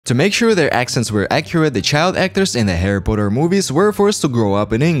To make sure their accents were accurate, the child actors in the Harry Potter movies were forced to grow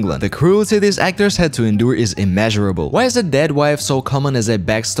up in England. The cruelty these actors had to endure is immeasurable. Why is a dead wife so common as a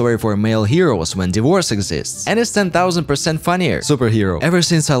backstory for male heroes when divorce exists? And it's 10,000% funnier. Superhero. Ever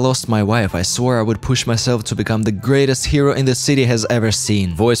since I lost my wife, I swore I would push myself to become the greatest hero in the city has ever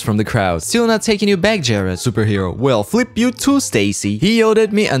seen. Voice from the crowd. Still not taking you back, Jared. Superhero. Well, flip you too, Stacy. He yelled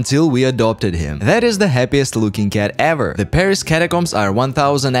at me until we adopted him. That is the happiest looking cat ever. The Paris catacombs are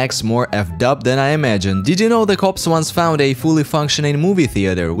 1000x more effed up than I imagined. Did you know the cops once found a fully functioning movie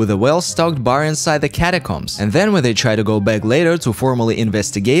theater with a well-stocked bar inside the catacombs? And then when they tried to go back later to formally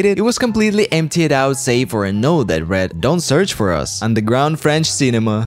investigate it, it was completely emptied out save for a note that read, "Don't search for us. Underground French cinema."